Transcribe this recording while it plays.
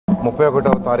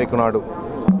31వ తారీఖు నాడు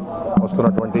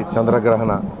వస్తున్నటువంటి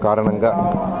చంద్రగ్రహణ కారణంగా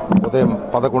ఉదయం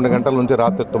 11 గంటల నుంచి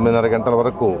రాత్రి 9:30 గంటల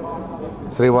వరకు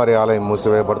శ్రీవారి ఆలయం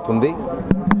మూసివేయబడుతుంది.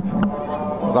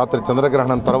 రాత్రి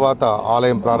చంద్రగ్రహణం తర్వాత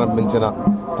ఆలయం ప్రారంభించిన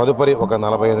తదుపరి ఒక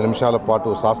 45 నిమిషాల పాటు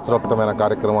శాస్త్రోక్తమైన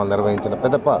కార్యక్రమాలు నిర్వహించిన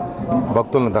పిదప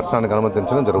భక్తులను దర్శనానికి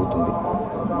అనుమతించడం జరుగుతుంది.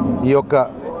 ఈ యొక్క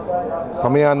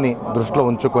సమయాన్ని దృష్టిలో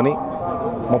ఉంచుకొని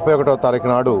 31వ తారీఖు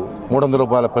నాడు 300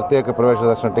 రూపాయల ప్రత్యేక ప్రవేశ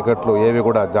దర్శన టికెట్లు ఏవి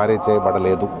కూడా జారీ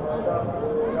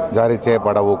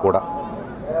చేయబడవు కూడా.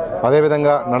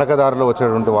 అదేవిధంగా నడకదారిలో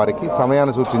వచ్చేటువంటి వారికి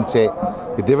సమయాన్ని సూచించే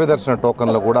ఈ దివ్య దర్శన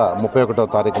టోకన్లు కూడా 31వ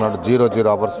తారీఖు నాడు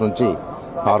 00 అవర్స్ నుంచి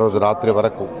ఆ రోజు రాత్రి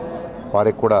వరకు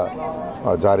వారికి కూడా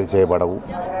జారీ చేయబడవు.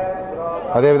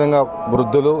 అదేవిధంగా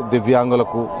వృద్ధులు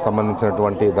దివ్యాంగులకు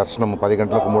సంబంధించినటువంటి దర్శనం 10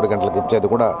 గంటలకు 3 గంటలకు ఇచ్చేది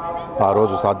కూడా ఆ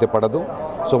రోజు సాధ్యపడదు.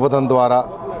 శుభదం ద్వారా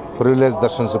ప్రివిలేజ్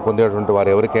దర్శన్స్ పొందేటువంటి వారు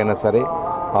ఎవరికైనా సరే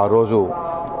ఆ రోజు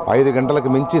 5 గంటలకు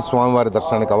మించి స్వామివారి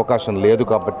దర్శనానికి అవకాశం లేదు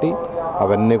కాబట్టి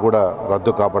అవన్నీ కూడా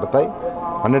రద్దు కాబడతాయి.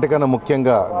 అన్నిటికన్నా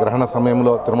ముఖ్యంగా గ్రహణ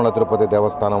సమయంలో తిరుమల తిరుపతి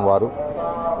దేవస్థానం వారు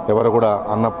ఎవరు కూడా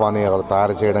అన్నపానీయాలు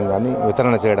తయారు చేయడం కానీ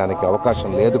వితరణ చేయడానికి అవకాశం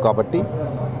లేదు కాబట్టి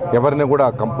ఎవరిని కూడా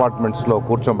కంపార్ట్మెంట్స్లో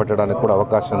కూర్చోబెట్టడానికి కూడా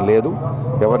అవకాశం లేదు.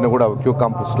 ఎవరిని కూడా క్యూ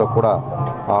కాంప్లెక్స్లో కూడా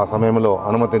ఆ సమయంలో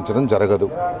అనుమతించడం జరగదు.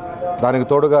 దానికి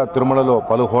తోడుగా తిరుమలలో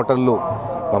పలు హోటళ్ళు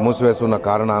మూసివేసి ఉన్న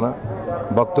కారణాన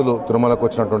భక్తులు తిరుమలకు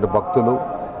వచ్చినటువంటి భక్తులు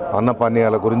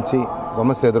అన్నపానీయాల గురించి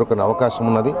సమస్య ఎదుర్కొనే అవకాశం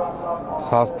ఉన్నది.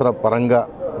 శాస్త్రపరంగా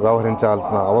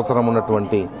వ్యవహరించాల్సిన అవసరం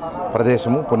ఉన్నటువంటి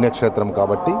ప్రదేశము పుణ్యక్షేత్రం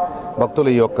కాబట్టి భక్తులు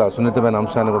ఈ యొక్క సున్నితమైన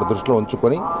అంశాన్ని కూడా దృష్టిలో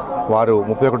ఉంచుకొని వారు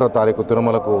 31వ తారీఖు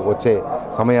తిరుమలకు వచ్చే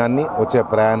సమయాన్ని వచ్చే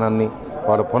ప్రయాణాన్ని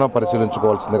వారు పునః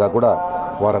పరిశీలించుకోవాల్సిందిగా కూడా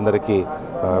వారందరికీ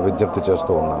విజ్ఞప్తి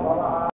చేస్తూ ఉన్నాను.